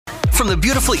from the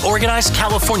beautifully organized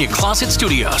California Closet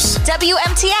Studios.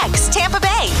 WMTX, Tampa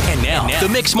Bay. And now, the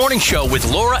Mix Morning Show with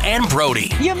Laura and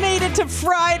Brody. You made it to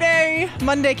Friday.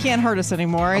 Monday can't hurt us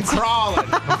anymore. I'm crawling.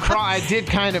 I did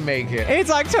kind of make it. It's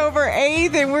October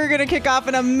 8th, and we're going to kick off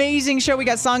an amazing show. We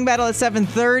got Song Battle at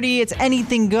 7:30. It's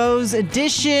Anything Goes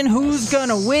edition. Who's going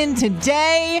to win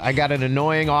today? I got an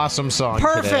annoying, awesome song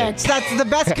Perfect. today. That's the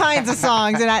best kinds of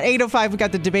songs. And at 8:05, we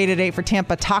got the debate at 8 for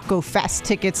Tampa Taco Fest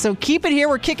tickets. So keep it here.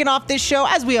 We're kicking off this show,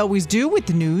 as we always do, with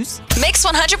the news. Mix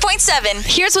 100.7.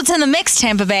 Here's what's in the mix,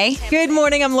 Tampa Bay. Good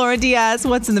morning. I'm Laura Diaz.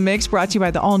 What's in the mix? Brought to you by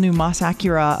the all-new Moss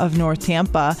Acura of North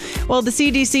Tampa. Well, the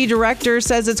CDC director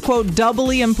says it's, quote,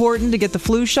 doubly important to get the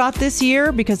flu shot this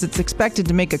year because it's expected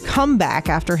to make a comeback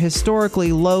after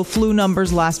historically low flu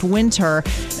numbers last winter.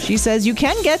 She says you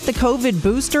can get the COVID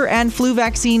booster and flu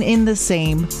vaccine in the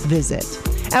same visit.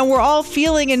 And we're all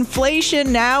feeling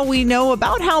inflation now. We know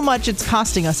about how much it's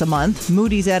costing us a month.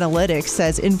 Moody's Analytics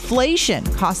says inflation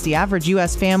costs the average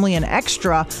U.S. family an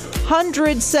extra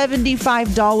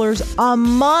 $175 a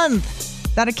month.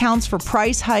 That accounts for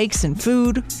price hikes in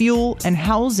food, fuel, and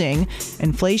housing.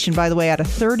 Inflation, by the way, at a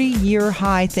 30-year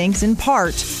high, thanks in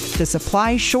part to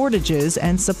supply shortages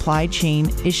and supply chain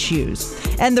issues.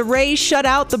 And the Rays shut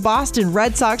out the Boston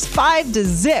Red Sox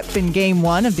 5-0 in Game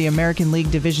 1 of the American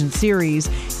League Division Series.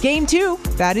 Game 2,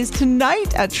 that is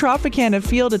tonight at Tropicana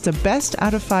Field. It's a best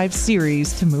out of 5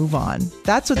 series to move on.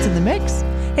 That's what's in the mix.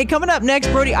 Hey, coming up next,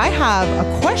 Brody, I have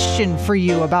a question for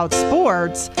you about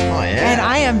sports. Oh, yeah. And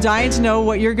I am dying to know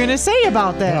what you're going to say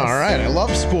about this. All right. I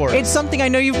love sports. It's something I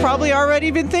know you've probably already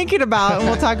been thinking about, and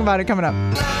we'll talk about it coming up.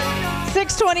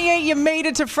 6:28, you made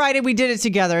it to Friday. We did it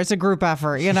together. It's a group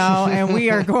effort, and we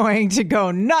are going to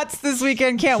go nuts this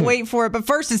weekend. Can't wait for it. But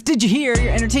first is Did You Hear?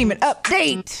 Your entertainment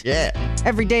update. Yeah.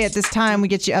 Every day at this time, we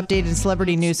get you updated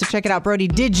celebrity news. So check it out, Brody.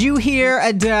 Did you hear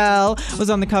Adele was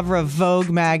on the cover of Vogue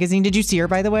magazine? Did you see her,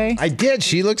 by the way? I did.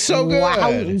 She looks so good.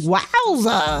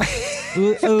 Wowza.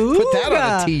 Put that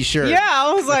on a t-shirt. Yeah,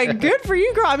 I was like, good for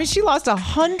you, girl. I mean, she lost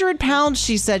 100 pounds,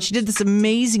 she said. She did this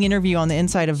amazing interview on the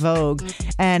inside of Vogue.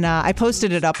 And I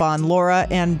posted it up on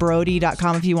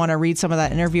lauraandbrody.com if you want to read some of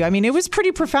that interview. I mean, it was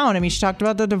pretty profound. I mean, she talked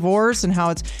about the divorce and how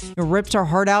it's ripped her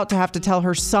heart out to have to tell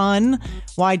her son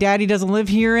why daddy doesn't live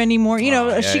here anymore.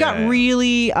 She got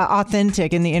really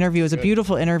authentic in the interview. It was a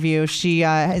beautiful interview. She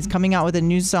is coming out with a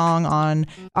new song on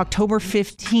October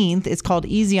 15th. It's called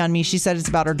Easy on Me. She said it's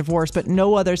about her divorce, but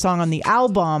no other song on the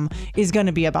album is going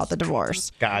to be about the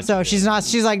divorce. Gotcha. So she's like,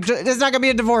 it's not going to be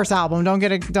a divorce album. Don't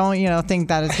think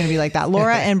that it's going to be like that.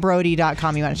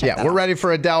 lauraandbrody.com. You want to check that we're out. ready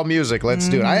for Adele music. Let's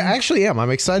do it. I actually am.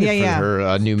 I'm excited for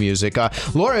her new music.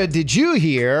 Laura, did you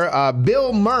hear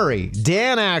Bill Murray,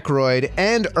 Dan Aykroyd,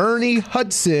 and Ernie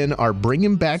Hudson are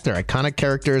bringing back their iconic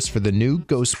characters for the new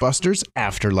Ghostbusters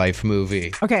Afterlife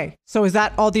movie? Okay, so is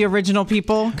that all the original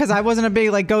people? Because I wasn't a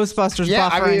big Ghostbusters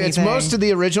buff or anything. It's most of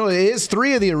the original. It is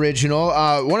 3 of the original.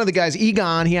 One of the guys,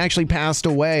 Egon, he actually passed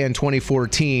away in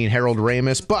 2014, Harold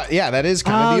Ramis. But yeah, that is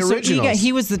kind of the original. Egon,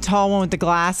 he was the tall one with the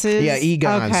glasses? Yeah,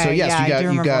 Egon. Okay, so yes,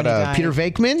 you got Peter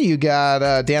Venkman, you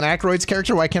got Dan Aykroyd's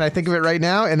character. Why can't I think of it right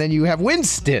now? And then you have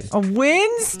Winston.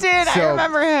 Winston, I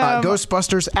remember him.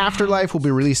 Ghostbusters Afterlife will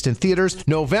be released in theaters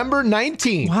November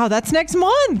 19th. Wow, that's next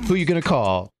month. Who are you going to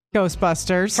call?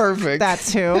 Ghostbusters. Perfect.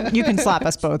 That's who. You can slap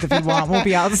us both if you want. We'll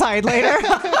be outside later.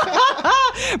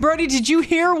 Brody, did you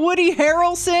hear Woody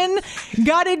Harrelson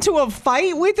got into a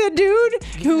fight with a dude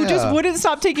who just wouldn't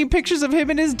stop taking pictures of him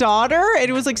and his daughter? And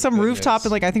it was like some rooftop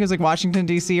in I think it was Washington,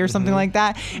 D.C. or something like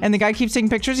that. And the guy keeps taking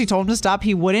pictures. He told him to stop.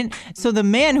 He wouldn't. So the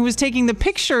man who was taking the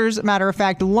pictures, matter of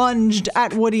fact, lunged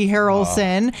at Woody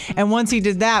Harrelson. And once he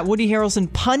did that, Woody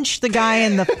Harrelson punched the guy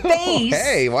in the face.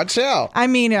 Hey, watch out. I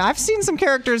mean, I've seen some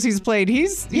characters he's played.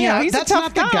 He's he's that's a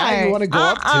tough not the guy you want to go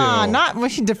up to. Not when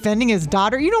he's defending his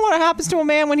daughter. You know what happens to a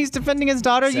man when he's defending his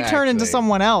daughter? Exactly. You turn into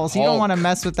someone else. You don't Hulk. want to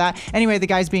mess with that. Anyway, the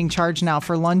guy's being charged now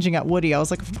for lunging at Woody. I was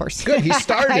like, of course. Good, he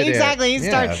started it. Exactly, he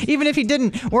started. Even if he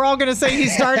didn't, we're all going to say he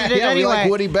started it anyway. We like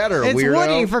Woody better, it's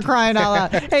weirdo. Woody, for crying out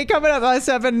loud. Hey, coming up at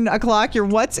 7 o'clock, your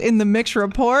What's in the Mix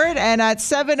report. And at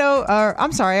 7:00,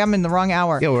 I'm sorry, I'm in the wrong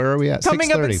hour. Yeah, where are we at?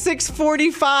 Coming up at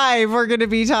 6:45, we're going to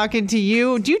be talking to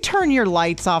you. Do you turn your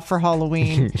lights off for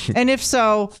Halloween? And if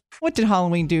so, what did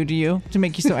Halloween do to you to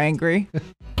make you so angry?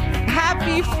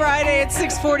 Happy Friday. It's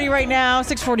 6:40 right now.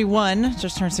 6:41.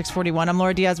 Just turned 6:41. I'm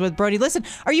Laura Diaz with Brody. Listen,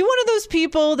 are you one of those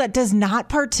people that does not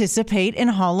participate in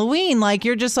Halloween? Like,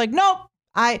 you're just like, nope.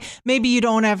 Maybe you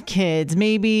don't have kids.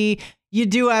 Maybe you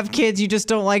do have kids. You just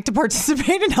don't like to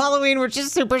participate in Halloween, which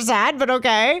is super sad, but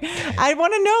okay. I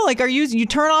want to know, like, you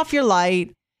turn off your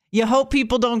light. You hope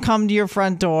people don't come to your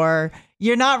front door.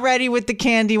 You're not ready with the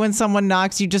candy when someone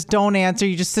knocks. You just don't answer.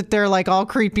 You just sit there like all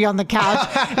creepy on the couch.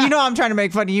 You know I'm trying to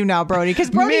make fun of you now, Brody.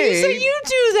 Because Brody, you say you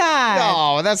do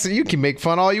that. No, you can make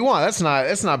fun all you want.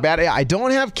 That's not bad. I don't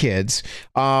have kids.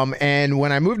 And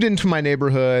when I moved into my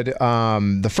neighborhood,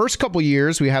 the first couple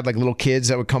years we had like little kids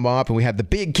that would come up, and we had the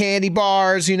big candy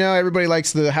bars. You know, everybody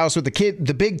likes the house with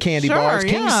the big candy bars,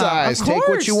 king size. Take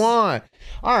what you want.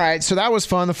 All right, so that was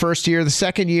fun the first year. The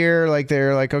second year, like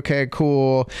they're like, okay,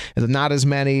 cool, not as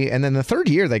many. And then the third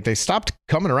year, like they stopped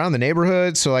coming around the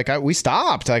neighborhood. So like we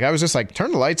stopped. Like I was just like,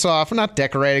 turn the lights off. We're not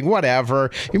decorating,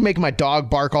 whatever. You're making my dog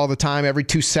bark all the time, every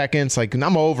 2 seconds. Like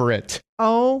I'm over it.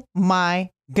 Oh my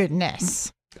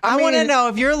goodness. I want to know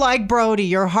if you're like Brody,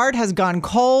 your heart has gone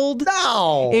cold.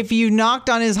 No. If you knocked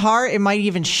on his heart, it might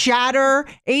even shatter.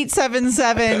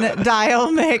 877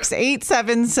 dial mix,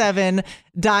 877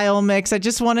 dial mix. I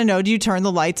just want to know, do you turn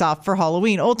the lights off for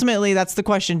Halloween? Ultimately, that's the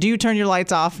question. Do you turn your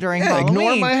lights off during Halloween?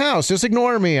 Ignore my house. Just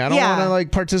ignore me. I don't want to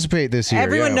like participate this year.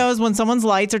 Everyone knows when someone's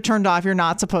lights are turned off, you're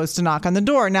not supposed to knock on the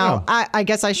door. Now, I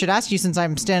guess I should ask you, since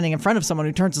I'm standing in front of someone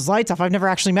who turns his lights off. I've never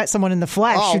actually met someone in the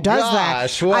flesh who does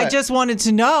that. What? I just wanted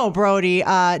to know, Brody,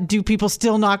 do people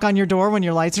still knock on your door when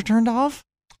your lights are turned off?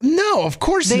 No, of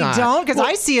course not. They don't? Because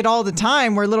I see it all the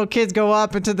time where little kids go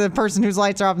up into the person whose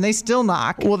lights are off and they still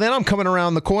knock. Well, then I'm coming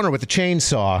around the corner with a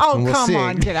chainsaw. Oh, come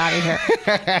on. Get out of here.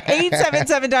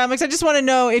 877 dial mix. I just want to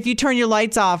know, if you turn your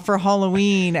lights off for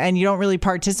Halloween and you don't really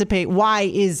participate, why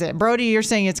is it? Brody, you're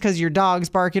saying it's because your dog's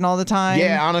barking all the time?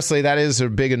 Yeah, honestly, that is a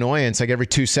big annoyance. Like every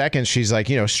 2 seconds, she's like,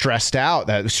 stressed out.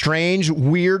 That strange,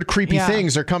 weird, creepy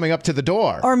things are coming up to the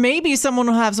door. Or maybe someone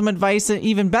will have some advice,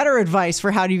 even better advice,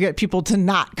 for how do you get people to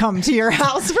not come to your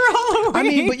house for Halloween. I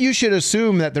mean, but you should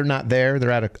assume that they're not there.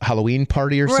 They're at a Halloween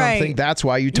party or something. That's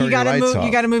why you turn your lights off.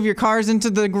 You got to move your cars into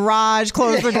the garage,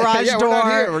 close the garage door.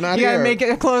 We're not here. You got to make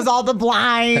it close all the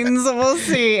blinds. We'll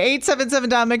see. 877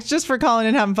 dial mix, just for calling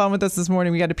and having fun with us this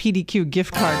morning. We got a PDQ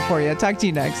gift card for you. Talk to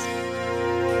you next.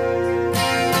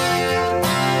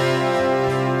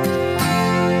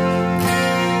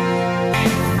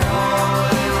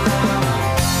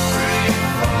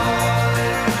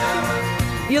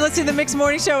 You're listening to the Mixed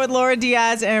Morning Show with Laura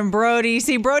Diaz and Brody.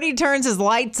 See, Brody turns his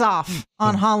lights off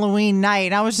on Halloween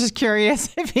night. I was just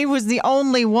curious if he was the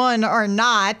only one or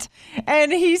not.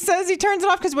 And he says he turns it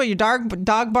off because, your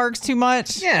dog barks too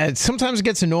much? Yeah, sometimes it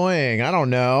gets annoying. I don't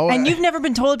know. And you've never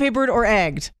been toilet papered or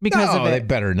egged because of it? No, they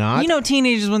better not.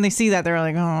 Teenagers, when they see that, they're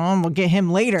like, oh, we'll get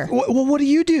him later. Well, what do?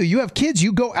 You have kids.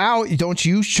 You go out. Don't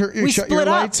you shut your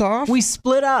lights off? We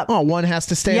split up. Oh, one has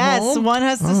to stay home? Yes, one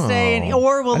has to stay.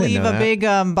 Or we'll leave a big,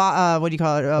 what do you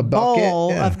call it? A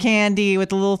bowl of candy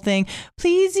with a little thing.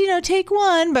 Please, take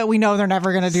one. But we know they're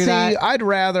never going to do that.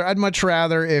 I'd much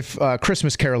rather if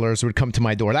Christmas carolers would come to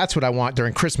my door. That's what I want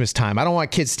during Christmas time. I don't want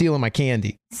kids stealing my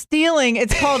candy. Stealing?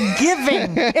 It's called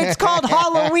giving. It's called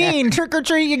Halloween. Trick or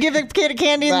treat. You give a kid a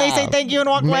candy and they say thank you and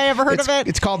walk away. Ever heard of it?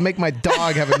 It's called make my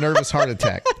dog have a nervous heart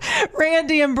attack.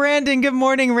 Randy and Brandon. Good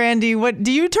morning, Randy. What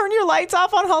do you turn your lights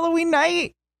off on Halloween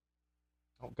night?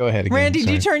 Go ahead again. Randy,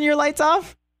 do you turn your lights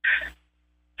off?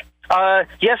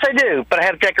 Yes, I do. But I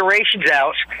have decorations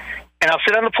out. And I'll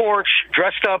sit on the porch,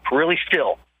 dressed up, really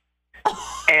still.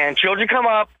 And children come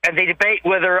up, and they debate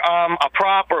whether I'm a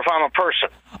prop or if I'm a person.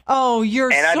 Oh,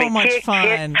 you're and so much kicked, fun.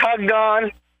 Hit, tugged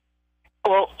on.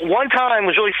 Well, one time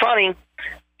was really funny.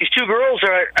 These two girls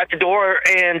are at the door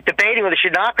and debating whether they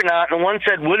should knock or not. And one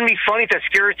said, wouldn't it be funny if that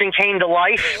scary thing came to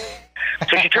life?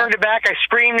 So she turned it back. I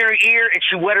screamed in her ear, and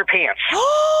she wet her pants.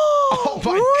 Oh,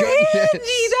 my Randy,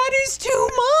 goodness. that is too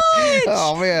much.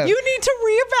 Oh, man. You need to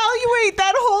reevaluate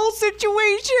that whole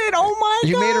situation. Oh, my God.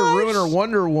 You made her ruin her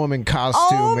Wonder Woman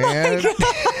costume, man.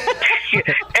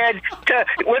 And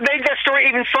what made that story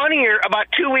even funnier, about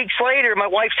 2 weeks later, my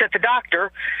wife's at the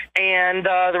doctor, and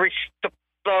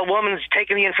the woman's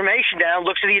taking the information down,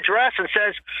 looks at the address, and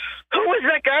says, who was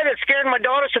that guy that scared my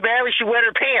daughter so badly she wet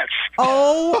her pants?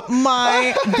 Oh,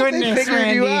 my goodness,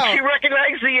 Randy. She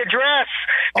recognized the address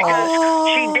because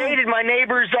she dated my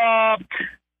neighbor's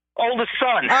oldest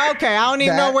son. Okay, I don't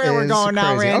even know where we're going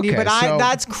now, Randy, okay, but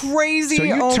that's crazy. So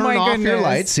you turn off your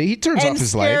lights. See, he turns off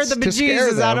his lights. And scare the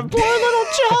bejesus out of poor little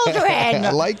children.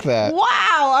 I like that. Wow.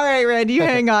 All right, Randy, you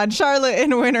hang on. Charlotte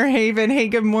in Winter Haven. Hey,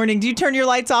 good morning. Do you turn your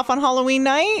lights off on Halloween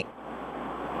night?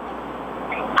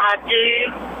 I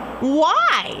do.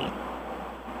 Why?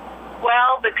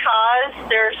 Well, because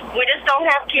we just don't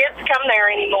have kids come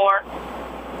there anymore.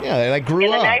 Yeah, they grew up.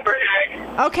 In the up.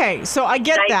 neighborhood. Okay, so I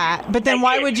get that, but then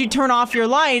why would you turn off your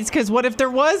lights? Because what if there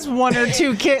was one or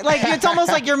two kids? Like, it's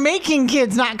almost like you're making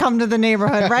kids not come to the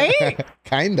neighborhood, right?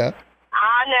 Kinda.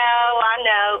 I I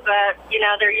know, but,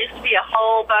 there used to be a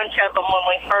whole bunch of them when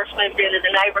we first moved into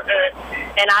the neighborhood,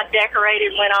 and I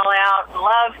decorated, went all out.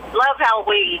 Love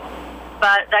Halloween,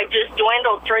 but they just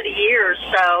dwindled through the years,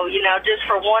 so, just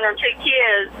for one or two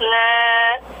kids,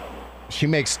 nah. She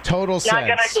makes total sense. Not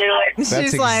gonna do it. That's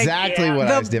She's exactly like, what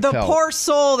I felt. The poor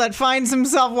soul that finds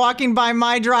himself walking by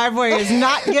my driveway is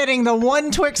not getting the one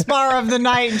Twix bar of the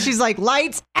night, and she's like,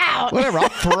 lights out. Whatever, I'll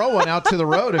throw one out to the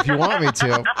road if you want me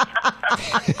to.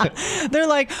 They're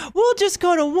like, we'll just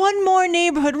go to one more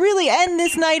neighborhood, really end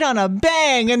this night on a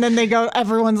bang, and then they go,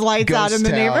 everyone's lights out in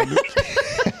the neighborhood.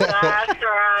 That's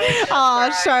right.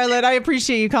 Oh, Charlotte, I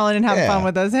appreciate you calling and having fun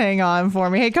with us. Hang on for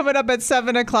me. Hey, coming up at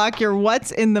 7 o'clock, your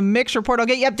What's in the Mix report. I'll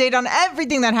get you updated on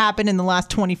everything that happened in the last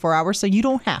 24 hours so you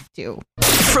don't have to.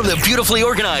 From the beautifully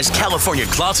organized California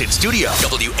Closet Studio,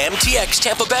 WMTX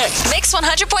Tampa Bay. Mix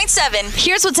 100.7.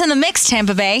 Here's what's in the mix,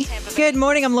 Tampa Bay. Good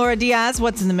morning. I'm Laura Diaz.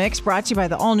 What's in the Mix? Brought to you by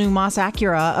the all-new Moss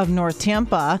Acura of North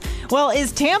Tampa. Well,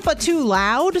 is Tampa too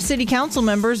loud? City council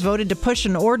members voted to push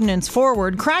an ordinance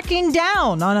forward, cracking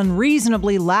down on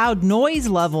unreasonably loud noise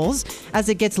levels. As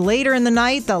it gets later in the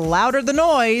night, the louder the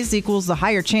noise equals the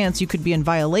higher chance you could be in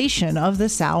violation of the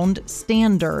sound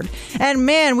standard. And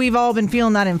man, we've all been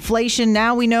feeling that inflation.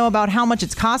 Now we know about how much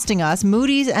it's costing us.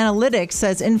 Moody's Analytics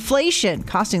says inflation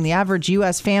costing the average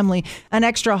U.S. family an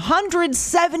extra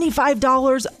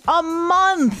 $175 a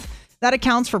month. That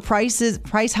accounts for price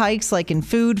hikes like in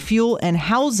food, fuel, and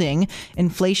housing.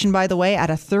 Inflation, by the way, at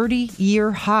a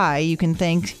 30-year high. You can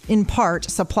thank, in part,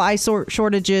 supply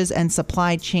shortages and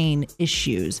supply chain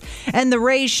issues. And the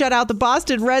Rays shut out the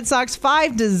Boston Red Sox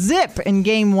 5-0 in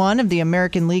Game 1 of the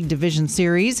American League Division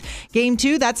Series. Game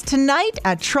 2, that's tonight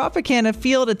at Tropicana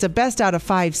Field. It's a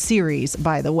best-out-of-5 series,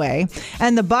 by the way.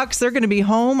 And the Bucks, they're going to be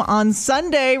home on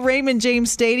Sunday, Raymond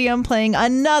James Stadium, playing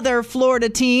another Florida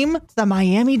team, the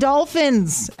Miami Dolphins.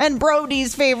 And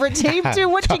Brody's favorite team, too.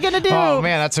 What you going to do? Oh,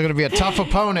 man, that's going to be a tough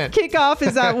opponent. Kickoff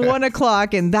is at 1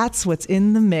 o'clock, and that's what's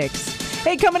in the mix.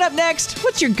 Hey, coming up next,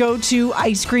 what's your go-to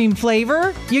ice cream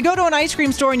flavor? You go to an ice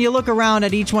cream store and you look around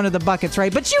at each one of the buckets,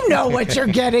 right? But you know what you're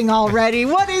getting already.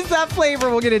 What is that flavor?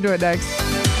 We'll get into it next.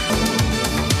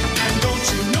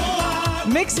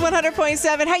 Mix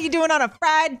 100.7. How you doing on a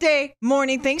Friday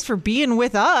morning? Thanks for being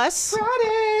with us.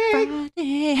 Friday.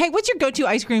 Hey, what's your go-to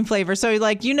ice cream flavor? So,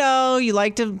 like, you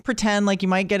like to pretend like you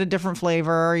might get a different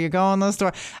flavor, or you go in the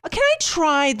store. Can I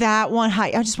try that one? Hi,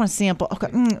 I just want to sample. Okay,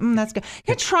 that's good.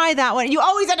 Can I try that one? You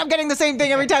always end up getting the same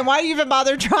thing every time. Why do you even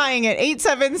bother trying it?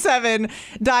 877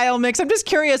 dial mix. I'm just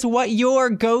curious what your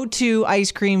go-to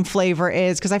ice cream flavor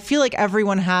is, because I feel like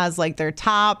everyone has like their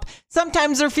top.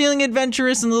 Sometimes they're feeling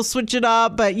adventurous and they'll switch it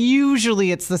up, but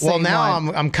usually it's the same. Well, now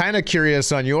one. I'm kind of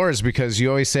curious on yours, because you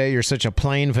always say you're such a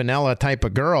plain vanilla type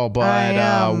of girl,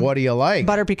 but what do you like?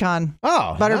 Butter pecan.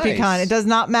 Oh, butter nice. pecan. It does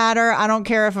not matter. I don't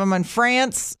care if I'm in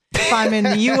France, if I'm in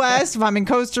the U.S., if I'm in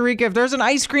Costa Rica. If there's an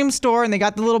ice cream store and they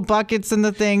got the little buckets and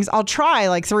the things, I'll try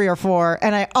like 3 or 4,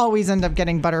 and I always end up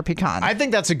getting butter pecan. I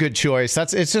think that's a good choice.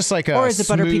 It's just like a or is it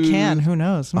butter pecan? Who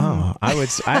knows? Oh,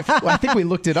 I think we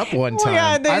looked it up one time.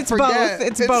 Well, yeah, it's both.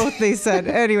 It's both, they said.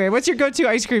 Anyway, what's your go-to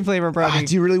ice cream flavor, Brody?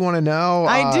 Do you really want to know?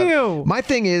 I do. My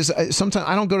thing is, sometimes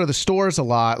I don't go to the stores a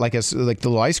lot, like the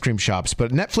little ice cream shops,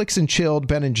 but Netflix and chilled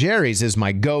Ben & Jerry's is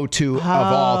my go-to of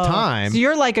all time. So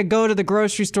you're like a go to the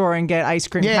grocery store and get ice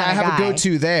cream. Yeah, I have guy. a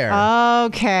go-to there.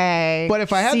 Okay. But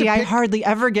if I had to I hardly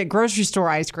ever get grocery store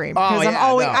ice cream, Oh, because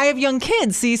yeah, I have young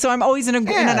kids, so I'm always in an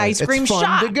ice cream it's fun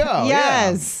shop. to go.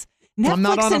 Yes. Yeah. I'm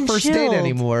not on a first date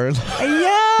anymore.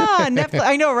 Yeah, Netflix.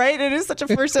 I know, right? It is such a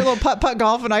first date, little putt-putt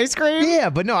golf and ice cream. Yeah,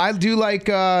 but no, I do like,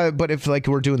 but if like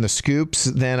we're doing the scoops,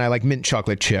 then I like mint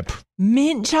chocolate chip.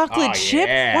 Mint chocolate chip?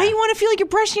 Yeah. Why do you want to feel like you're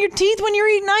brushing your teeth when you're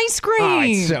eating ice cream? Oh,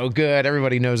 it's so good.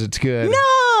 Everybody knows it's good.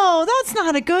 No, that's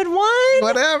not a good one.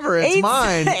 Whatever, it's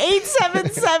mine.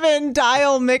 877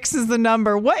 dial mix is the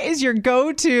number. What is your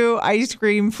go-to ice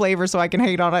cream flavor so I can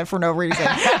hate on it for no reason?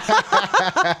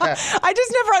 I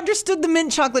just never understood the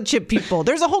mint chocolate chip people.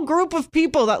 There's a whole group of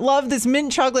people that love this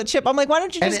mint chocolate chip. I'm like, why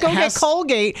don't you just go get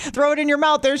Colgate, throw it in your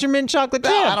mouth, there's your mint chocolate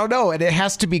chip. I don't know. And it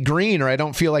has to be green or I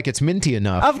don't feel like it's minty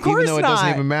enough. Of course even though it doesn't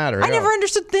even matter. I never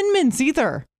understood Thin Mints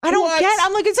either. I don't get it.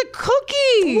 I'm like, it's a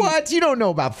cookie. What? You don't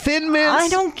know about Thin Mints? I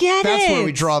don't get That's it. That's where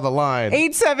we draw the line.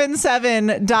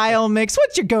 877 dial mix.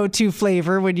 What's your go-to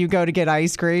flavor when you go to get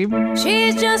ice cream?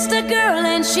 She's just a girl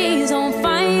and she's on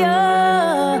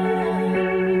fire.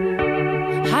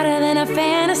 Hotter than a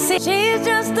fantasy. She's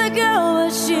just a girl,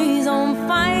 but she's on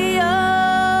fire.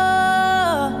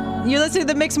 You're listening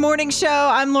to the Mixed Morning Show.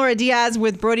 I'm Laura Diaz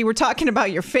with Brody. We're talking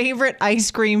about your favorite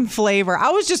ice cream flavor.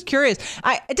 I was just curious.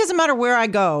 It doesn't matter where I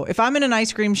go. If I'm in an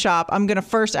ice cream shop, I'm going to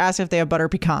first ask if they have butter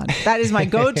pecan. That is my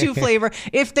go-to flavor.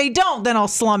 If they don't, then I'll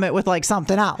slum it with like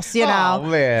something else, you know,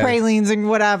 pralines and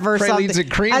whatever. Pralines and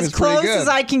cream as is pretty close good. as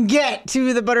I can get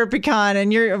to the butter pecan.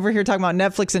 And you're over here talking about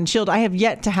Netflix and chilled. I have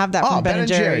yet to have that from Ben &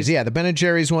 Jerry's. Yeah, the Ben &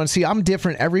 Jerry's one. See, I'm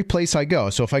different every place I go.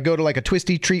 So if I go to like a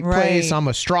Twisty Treat place, I'm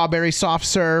a strawberry soft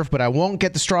serve, but I won't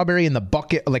get the strawberry in the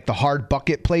bucket, like the hard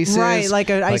bucket places. Right,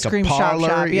 like an ice cream parlor.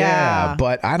 shop. Yeah.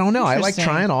 But I don't know. I like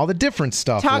trying all the different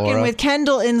stuff, Talking Laura. with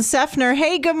Kendall in Seffner.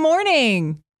 Hey, good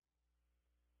morning.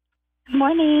 Good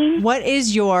morning. What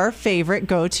is your favorite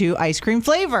go-to ice cream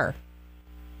flavor?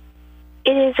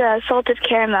 It is salted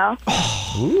caramel.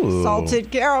 Ooh, salted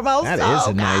caramel. That is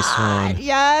a nice one.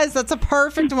 Yes, that's a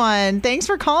perfect one. Thanks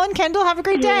for calling, Kendall. Have a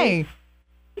great day.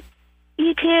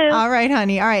 You too. All right,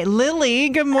 honey. All right, Lily.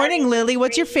 Good morning, Lily.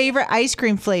 What's your favorite ice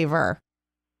cream flavor?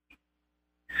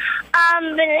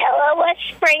 Vanilla with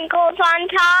sprinkles on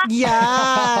top.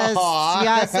 Yes.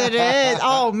 Yes, it is.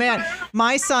 Oh, man.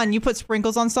 My son, you put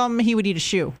sprinkles on something, he would eat a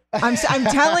shoe. I'm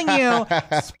telling you,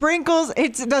 sprinkles,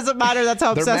 it doesn't matter. That's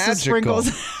how obsessed with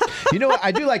sprinkles. You know what?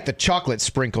 I do like the chocolate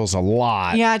sprinkles a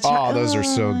lot. Yeah. Those are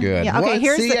so good. Yeah,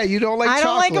 okay, you don't like chocolate. I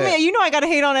don't like them. You know I got to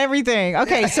hate on everything.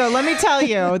 Okay, so let me tell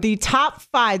you, the top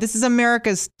 5. This is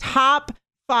America's top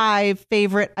 5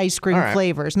 favorite ice cream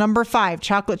flavors. Number 5,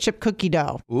 chocolate chip cookie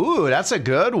dough. Ooh, that's a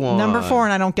good one. Number 4,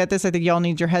 and I don't get this. I think y'all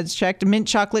need your heads checked. Mint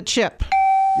chocolate chip.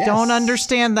 Yes. Don't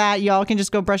understand that. Y'all can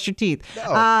just go brush your teeth.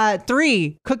 No.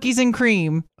 3, cookies and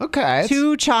cream. Okay.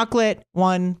 2, chocolate.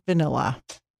 1, vanilla.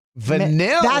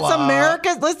 Vanilla.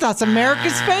 That's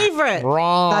America's favorite.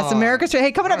 Wrong. That's America's favorite.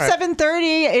 Hey, coming up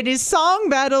 7:30, it is Song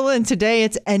Battle, and today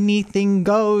it's Anything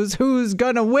Goes. Who's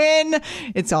gonna win?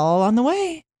 It's all on the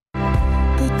way.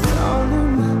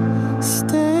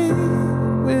 Stay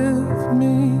with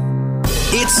me.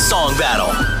 It's Song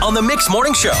Battle on the Mixed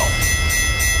Morning Show.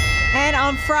 And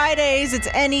on Fridays, it's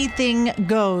Anything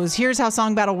Goes. Here's how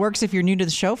Song Battle works if you're new to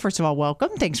the show. First of all, welcome.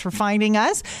 Thanks for finding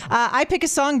us. I pick a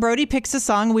song, Brody picks a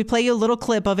song, we play you a little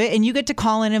clip of it, and you get to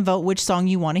call in and vote which song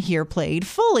you want to hear played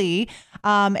fully.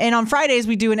 And on Fridays,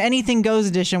 we do an Anything Goes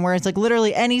edition where it's like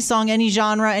literally any song, any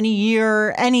genre, any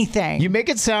year, anything. You make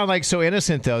it sound like so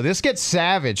innocent, though. This gets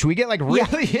savage. We get like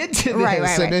really into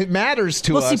this, and it matters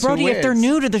to us. Well, see, Brody, if they're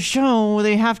new to the show,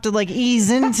 they have to like ease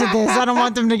into this. I don't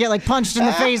want them to get like punched in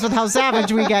the face with how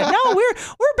savage we get. No, we're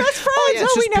best friends.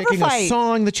 It's we just never picking fight. A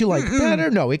song that you like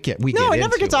better. No, it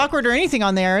never gets awkward or anything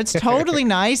on there. It's totally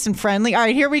nice and friendly. All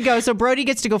right, here we go. So Brody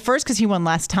gets to go first because he won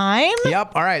last time.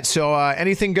 Yep. All right. So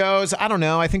Anything Goes. I don't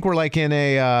know. I think we're like in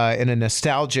a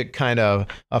nostalgic kind of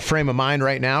a frame of mind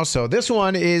right now. So this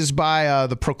one is by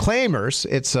the Proclaimers.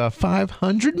 It's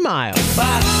 500 Miles. But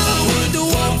I would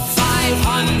walk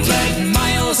 500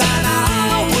 miles and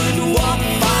I would walk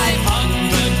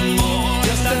 500 more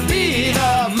just to be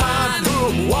the man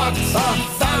who walks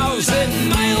 1,000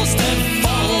 miles to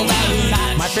fall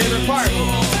down. My favorite part.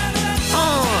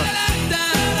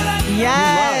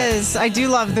 Yes, I do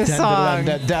love this song.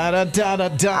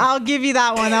 I'll give you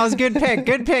that one. That was a good pick.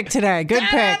 Good pick today. Good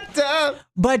pick.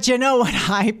 But you know what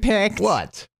I picked?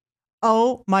 What?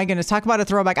 Oh my goodness. Talk about a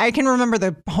throwback. I can remember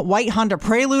the white Honda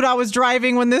Prelude I was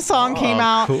driving when this song came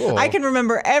out. Cool. I can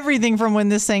remember everything from when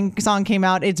this song came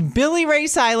out. It's Billy Ray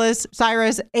Cyrus,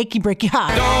 Achy Breaky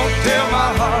Heart. Don't tell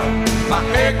my heart, my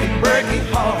achy breaky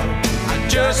heart. I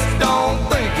just don't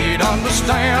think he'd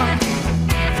understand.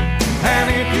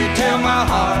 And if you tell my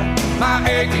heart, my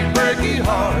achy breaky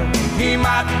heart, he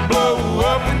might blow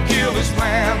up and kill his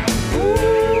man.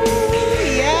 Ooh,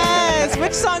 yes.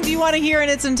 Which song do you want to hear in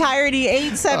its entirety?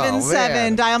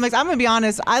 877 dial mix. I'm gonna be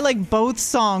honest. I like both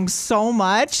songs so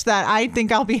much that I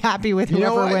think I'll be happy with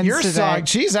whoever wins Your today. song.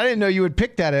 Jeez, I didn't know you would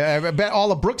pick that. I bet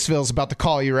all of Brooksville's about to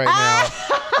call you right now.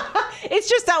 It's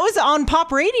just that was on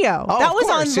pop radio. Oh, that was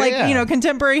course. on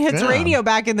contemporary hits radio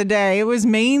back in the day. It was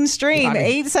mainstream.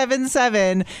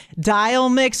 877 dial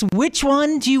mix. Which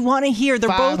one do you want to hear? They're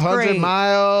both great. 500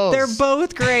 miles. They're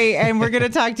both great. And we're going to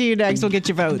talk to you next. We'll get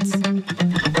your votes.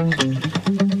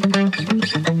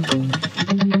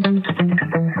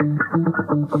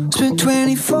 Spent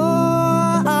 24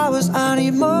 hours, I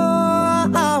need more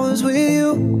hours with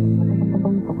you.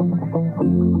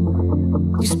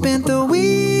 You spent the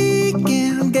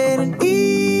weekend getting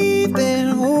even.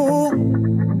 Ooh.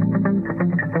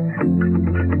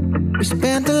 We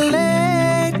spent the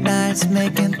late nights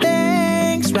making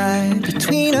things right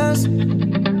between us.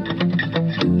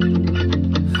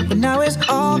 But now it's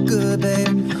all good,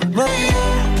 babe. But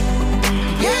yeah.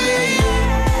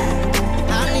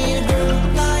 I need a girl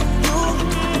like you.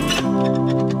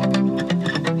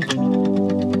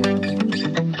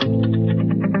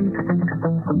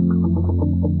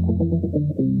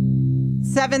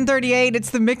 7:38. It's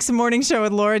the Mix Morning Show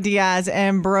with Laura Diaz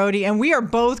and Brody. And we are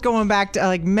both going back to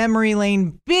like memory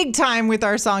lane big time with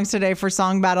our songs today for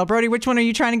Song Battle. Brody, which one are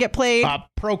you trying to get played?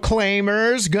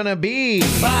 Proclaimers gonna be.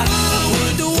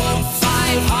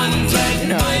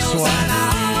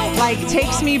 Like,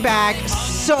 takes me back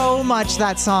so much,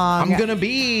 that song. I'm gonna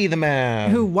be the man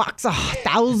who walks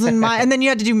 1,000 miles. And then you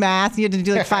had to do math. You had to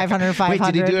do like 500. Wait,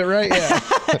 did he do it right? Yeah.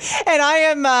 And I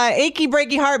am Achy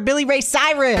Breaky Heart, Billy Ray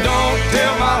Cyrus. Don't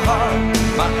tell my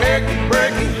heart, my achy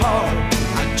breaky heart.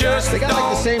 They got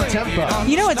like the same tempo.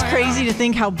 You know, it's crazy to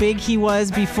think how big he was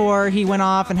before he went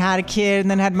off and had a kid and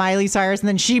then had Miley Cyrus and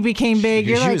then she became big.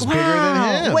 You're like, was bigger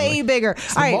than him. Way bigger.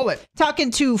 All right, mullet.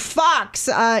 Talking to Fox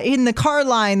in the car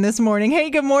line this morning. Hey,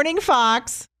 good morning,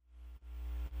 Fox.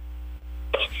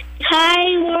 Hi,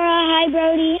 Laura. Hi,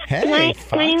 Brody. Hey,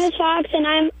 my name is Fox,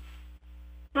 and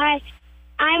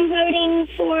I'm voting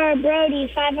for Brody,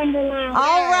 500 miles.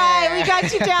 All right, we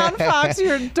got you down, Fox.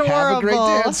 You're adorable. Have a great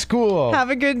day at school. Have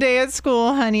a good day at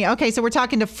school, honey. Okay, so we're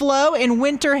talking to Flo in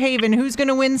Winter Haven. Who's going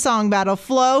to win Song Battle?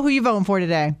 Flo, who you voting for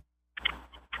today?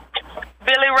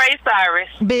 Billy Ray Cyrus.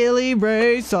 Billy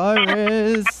Ray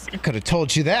Cyrus. I could have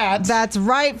told you that. That's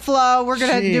right, Flo. We're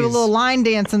going to do a little line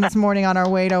dancing this morning on our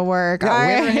way to work. Yeah, All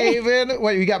right. Winter Haven.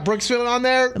 What, you got Brooksville on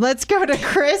there? Let's go to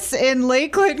Chris in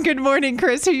Lakeland. Good morning,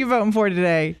 Chris. Who you voting for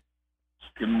today?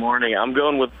 Good morning. I'm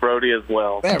going with Brody as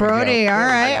well. Brody, all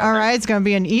right. It's going to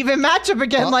be an even matchup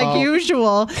again, like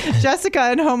usual.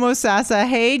 Jessica in Homosassa.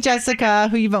 Hey, Jessica.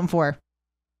 Who you voting for?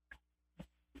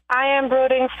 I am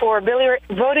voting for Billy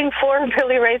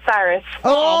Ray Cyrus.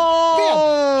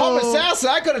 Oh, man. Homosassa,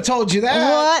 I could have told you that.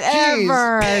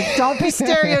 Whatever. Jeez. Don't be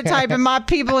stereotyping my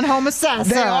people in Homosassa.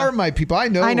 They are my people. I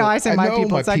know. I say my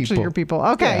people. It's actually your people.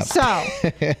 Okay, Yeah. so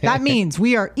that means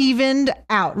we are evened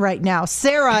out right now.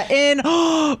 Sarah in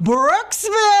Brooksville.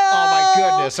 Oh, my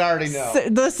goodness. I already know.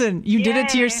 Listen, you did it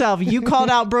to yourself. You called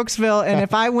out Brooksville, and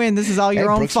if I win, this is all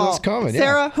your own Brooksville's fault. coming, yeah.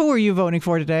 Sarah, who are you voting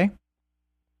for today?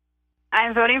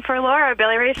 I'm voting for Laura,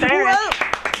 Billy Ray Cyrus.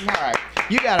 All right.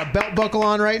 You got a belt buckle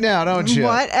on right now, don't you?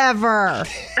 Whatever.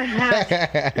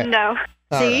 No.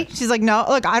 See? Right. She's like, no,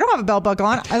 look, I don't have a belt buckle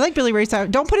on. I like Billy Ray Cyrus.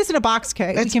 Don't put us in a box,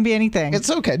 okay? It can be anything. It's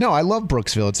okay. No, I love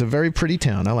Brooksville. It's a very pretty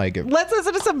town. I like it. Let's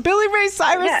listen to some Billy Ray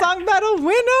Cyrus Song Battle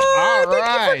winner. All Thank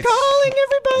right. you for calling,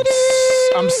 everybody.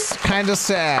 I'm kind of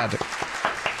sad.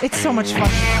 It's so much fun.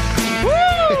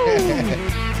 Woo!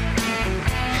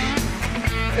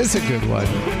 It's a good one.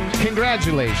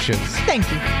 Congratulations. Thank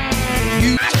you.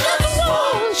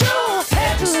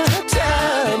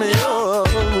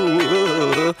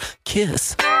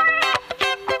 Kiss.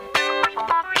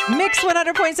 Mix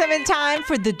 100.7 time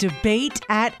for the debate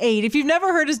at 8. If you've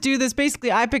never heard us do this,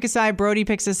 basically I pick a side, Brody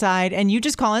picks a side, and you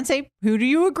just call and say, who do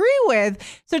you agree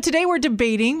with? So today we're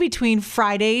debating between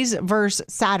Fridays versus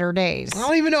Saturdays. I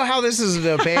don't even know how this is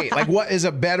a debate. Like, what is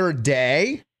a better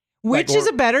day? Which is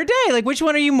a better day? Like, which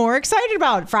one are you more excited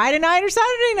about? Friday night or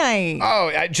Saturday night?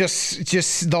 Oh,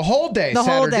 just the whole day. The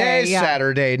whole Saturday, day, yeah.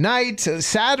 Saturday night.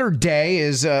 Saturday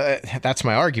is, that's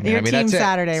my argument. Your I mean, team that's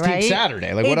Saturday, it. right? Team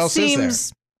Saturday. Like, what else is there? It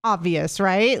seems obvious,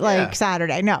 right? Like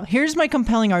Saturday. No, here's my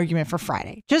compelling argument for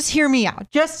Friday. Just hear me out.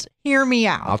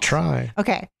 I'll try.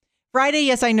 Okay. Friday,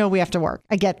 yes, I know we have to work.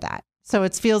 I get that. So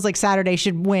it feels like Saturday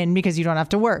should win because you don't have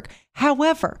to work.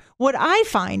 However, what I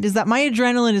find is that my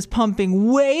adrenaline is pumping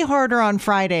way harder on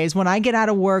Fridays. When I get out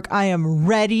of work, I am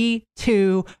ready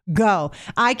to go.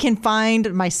 I can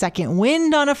find my second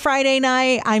wind on a Friday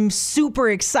night. I'm super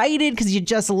excited because you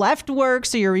just left work,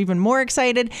 so you're even more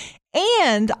excited.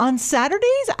 And on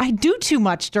Saturdays, I do too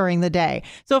much during the day.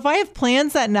 So if I have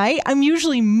plans that night, I'm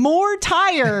usually more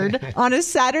tired on a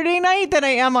Saturday night than I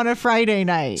am on a Friday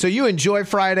night. So you enjoy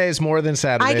Fridays more than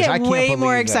Saturdays? I get way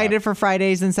more excited that. for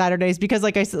Fridays than Saturdays because,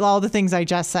 like I said, all the things I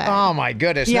just said. Oh my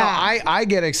goodness! Yeah. No, I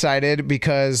get excited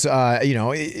because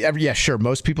sure,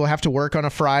 most people have to work on a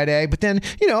Friday, but then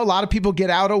a lot of people get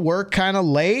out of work kind of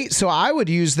late, so I would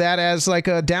use that as like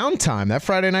a downtime. That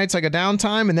Friday night's like a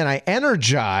downtime, and then I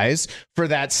energize for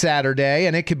that Saturday,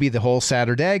 and it could be the whole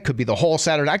Saturday, could be the whole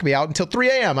Saturday. I could be out until 3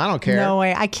 a.m. I don't care. No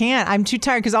way. I can't. I'm too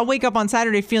tired because I'll wake up on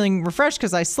Saturday feeling refreshed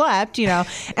because I slept,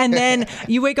 and then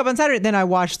you wake up on Saturday, then I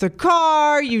wash the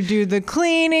car, you do the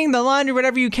cleaning, the laundry,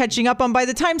 whatever you're catching up on. By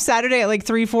the time Saturday at like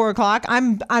 3-4 o'clock,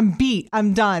 I'm beat.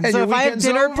 I'm done. And so if I have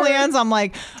dinner plans, I'm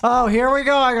like, oh, here we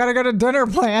go. I got to go to dinner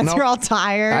plans. Nope. You're all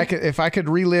tired. If I could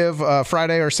relive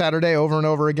Friday or Saturday over and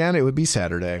over again, it would be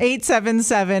Saturday.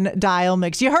 877 dial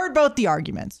mix. You heard heard both the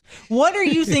arguments. What are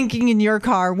you thinking in your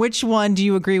car? Which one do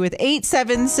you agree with?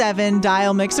 877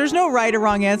 Dial Mix. There's no right or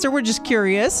wrong answer. We're just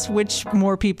curious which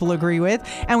more people agree with.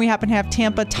 And we happen to have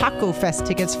Tampa Taco Fest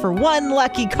tickets for one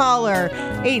lucky caller.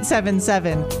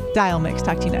 877 Dial Mix.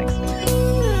 Talk to you next.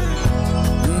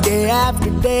 Day after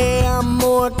day, I'm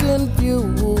more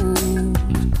confused.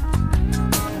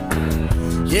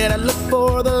 Yet I look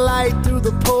for the light through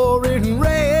the pouring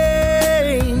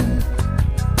rain.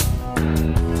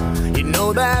 You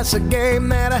know that's a game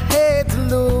that I hate to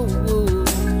lose.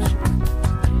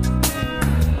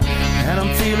 And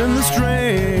I'm feeling the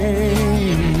strain.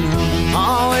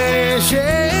 Oh, it is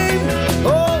shame.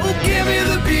 Oh, give me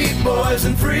the beat, boys,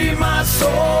 and free my soul.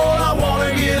 I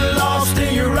wanna get lost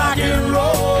in your rock and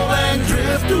roll and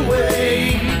drift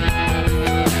away.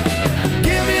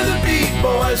 Give me the beat,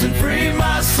 boys, and free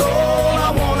my soul.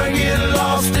 I wanna get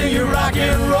lost in your rock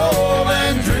and roll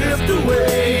and drift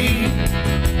away.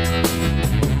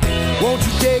 Won't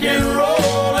you take and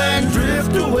roll and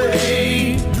drift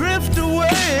away? Drift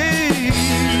away.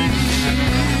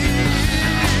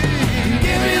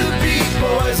 Give me the beat,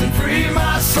 boys, and free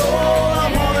my soul.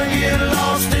 I wanna get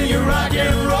lost in your rock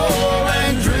and roll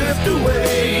and drift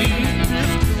away.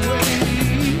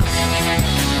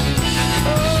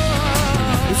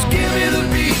 Just give me the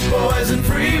beat, boys, and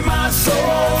free my soul.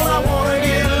 I wanna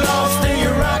get lost in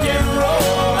your rock and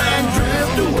roll and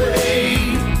drift away.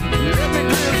 Let me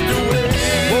drift away.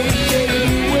 Won't you take it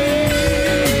away?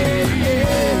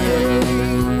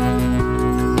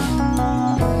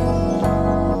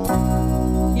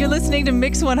 You're listening to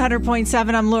Mix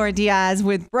 100.7. I'm Laura Diaz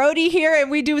with Brody here, and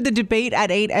we do the debate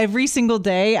at 8 every single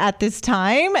day at this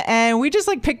time. And we just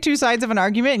pick two sides of an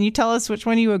argument, and you tell us which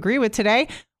one you agree with today.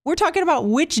 We're talking about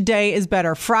which day is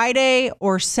better, Friday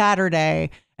or Saturday.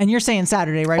 And you're saying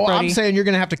Saturday, right, Brody? I'm saying you're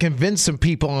going to have to convince some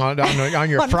people on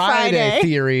your Friday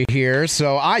theory here.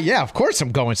 So, yeah, of course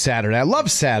I'm going Saturday. I love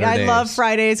Saturdays. Yeah, I love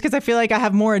Fridays because I feel like I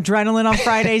have more adrenaline on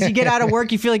Fridays. You get out of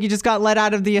work, you feel like you just got let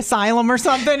out of the asylum or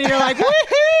something, and you're like,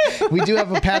 woohoo! We do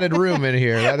have a padded room in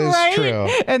here. That is true.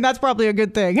 And that's probably a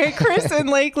good thing. Hey, Chris in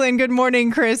Lakeland. Good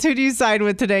morning, Chris. Who do you side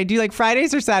with today? Do you like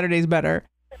Fridays or Saturdays better?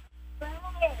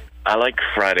 I like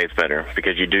Fridays better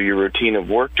because you do your routine of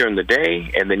work during the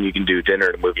day, and then you can do dinner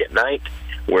and a movie at night,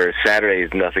 whereas Saturday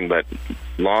is nothing but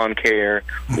lawn care,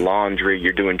 laundry.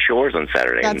 You're doing chores on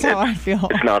Saturday. That's how I feel.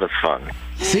 It's not as fun.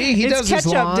 See, he does his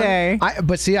lawn. Day.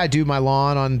 I do my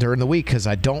lawn during the week because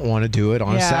I don't want to do it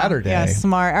on a Saturday. Yeah,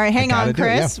 smart. All right, hang on,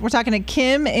 Chris. We're talking to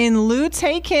Kim in Lutz.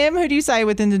 Hey, Kim, who do you side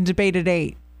with in the debate at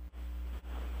 8?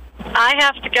 I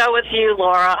have to go with you,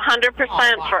 Laura,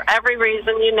 100% for every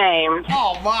reason you named.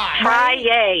 Oh, my.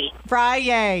 Friday.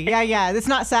 Friday. Yeah. It's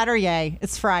not Saturday.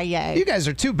 It's Friday. You guys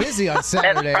are too busy on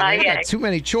Saturday. You got too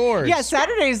many chores. Yeah,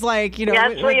 Saturday's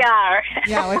Yes, we are.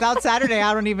 Yeah, without Saturday,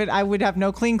 I would have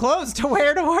no clean clothes to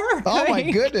wear to work. Oh, my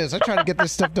goodness. I try to get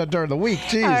this stuff done during the week.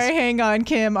 Jeez. All right, hang on,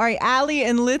 Kim. All right, Allie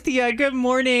and Lithia, good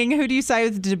morning. Who do you side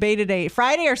with the debate at 8?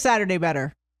 Friday or Saturday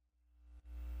better?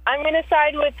 I'm going to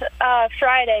side with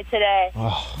Friday today.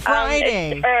 Oh.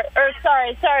 Friday.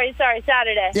 Sorry,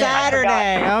 Saturday. Yeah,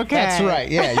 Saturday, okay. That's right,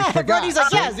 yeah, you forgot. Brody's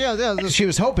like, yes. She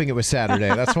was hoping it was Saturday,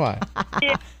 that's why.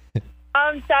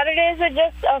 Saturdays are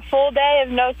just a full day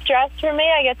of no stress for me.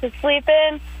 I get to sleep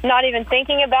in, not even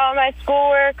thinking about my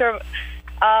schoolwork or...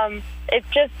 It's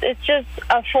just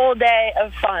a full day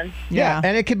of fun. Yeah,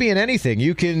 and it could be in anything.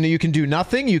 You can do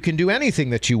nothing. You can do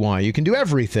anything that you want. You can do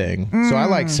everything. So I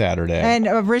like Saturday.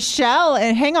 And Rochelle,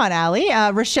 and hang on, Allie.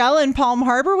 Rochelle in Palm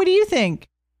Harbor, what do you think?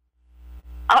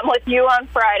 I'm with you on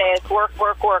Fridays. Work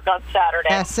on Saturday.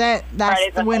 That's it. That's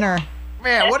Fridays the winner.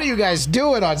 Man, what are you guys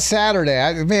doing on Saturday?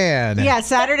 Yeah,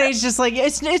 Saturday's just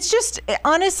it's just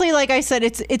honestly, like I said,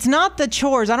 it's not the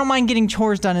chores. I don't mind getting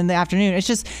chores done in the afternoon. It's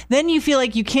just then you feel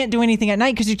like you can't do anything at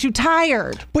night because you're too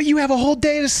tired. But you have a whole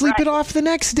day to sleep it off the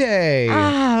next day.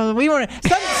 We weren't.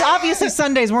 Obviously,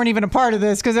 Sundays weren't even a part of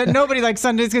this because nobody likes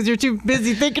Sundays because you're too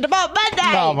busy thinking about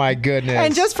Monday. Oh my goodness!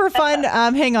 And just for fun,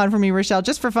 hang on for me, Rochelle.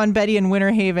 Just for fun, Betty in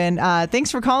Winter Haven. Thanks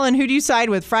for calling. Who do you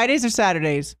side with, Fridays or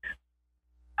Saturdays?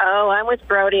 Oh, I'm with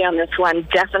Brody on this one.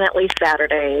 Definitely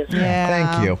Saturdays. Yeah.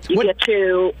 Thank you.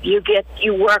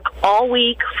 You work all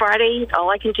week. Friday, all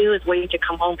I can do is wait to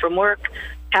come home from work,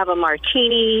 have a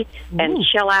martini, and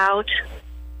chill out.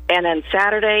 And then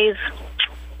Saturdays,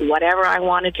 whatever I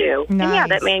want to do. Nice. And yeah,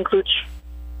 that may include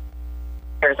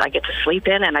I get to sleep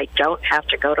in and I don't have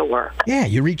to go to work. Yeah,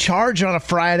 you recharge on a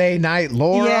Friday night,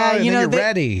 Laura, and then you're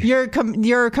ready.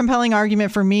 Your compelling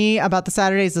argument for me about the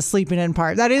Saturday is the sleeping in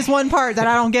part. That is one part that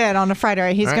I don't get on a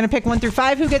Friday. He's going to pick 1 through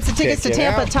 5. Who gets the tickets to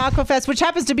Tampa Taco Fest, which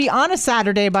happens to be on a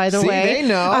Saturday, by the way. They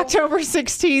know. October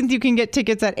 16th. You can get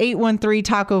tickets at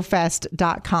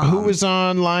 813tacofest.com. Who is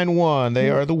on line 1? They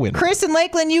are the winner. Chris and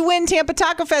Lakeland, you win Tampa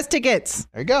Taco Fest tickets.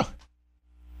 There you go.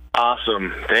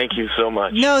 Awesome. Thank you so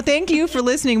much. No, thank you for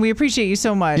listening. We appreciate you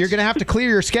so much. You're going to have to clear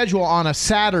your schedule on a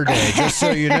Saturday, just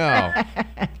so you know.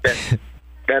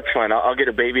 That's fine. I'll get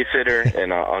a babysitter,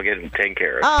 and I'll get him taken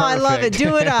care of. Oh, I love it.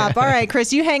 Do it up. All right,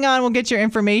 Chris, you hang on. We'll get your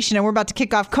information, and we're about to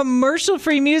kick off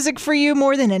commercial-free music for you.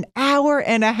 More than an hour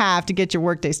and a half to get your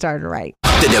workday started right.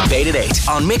 The Debate at 8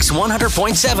 on Mix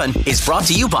 100.7 is brought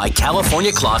to you by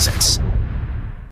California Closets.